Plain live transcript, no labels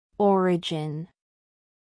Origin.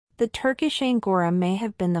 The Turkish Angora may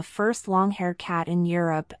have been the first long-haired cat in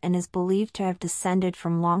Europe and is believed to have descended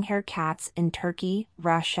from long-haired cats in Turkey,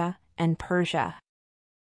 Russia, and Persia.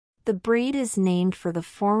 The breed is named for the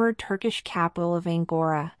former Turkish capital of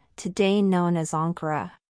Angora, today known as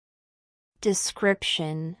Ankara.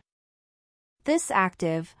 Description. This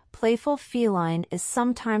active, playful feline is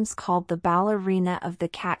sometimes called the ballerina of the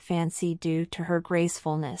cat fancy due to her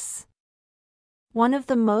gracefulness. One of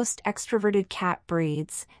the most extroverted cat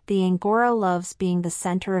breeds, the Angora loves being the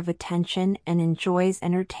center of attention and enjoys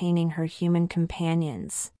entertaining her human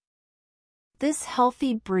companions. This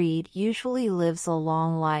healthy breed usually lives a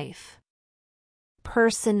long life.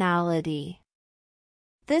 Personality.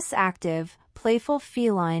 This active, playful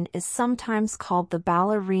feline is sometimes called the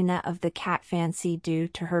ballerina of the cat fancy due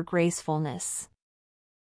to her gracefulness.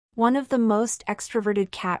 One of the most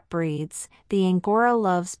extroverted cat breeds, the Angora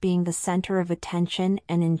loves being the center of attention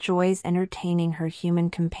and enjoys entertaining her human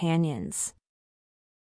companions.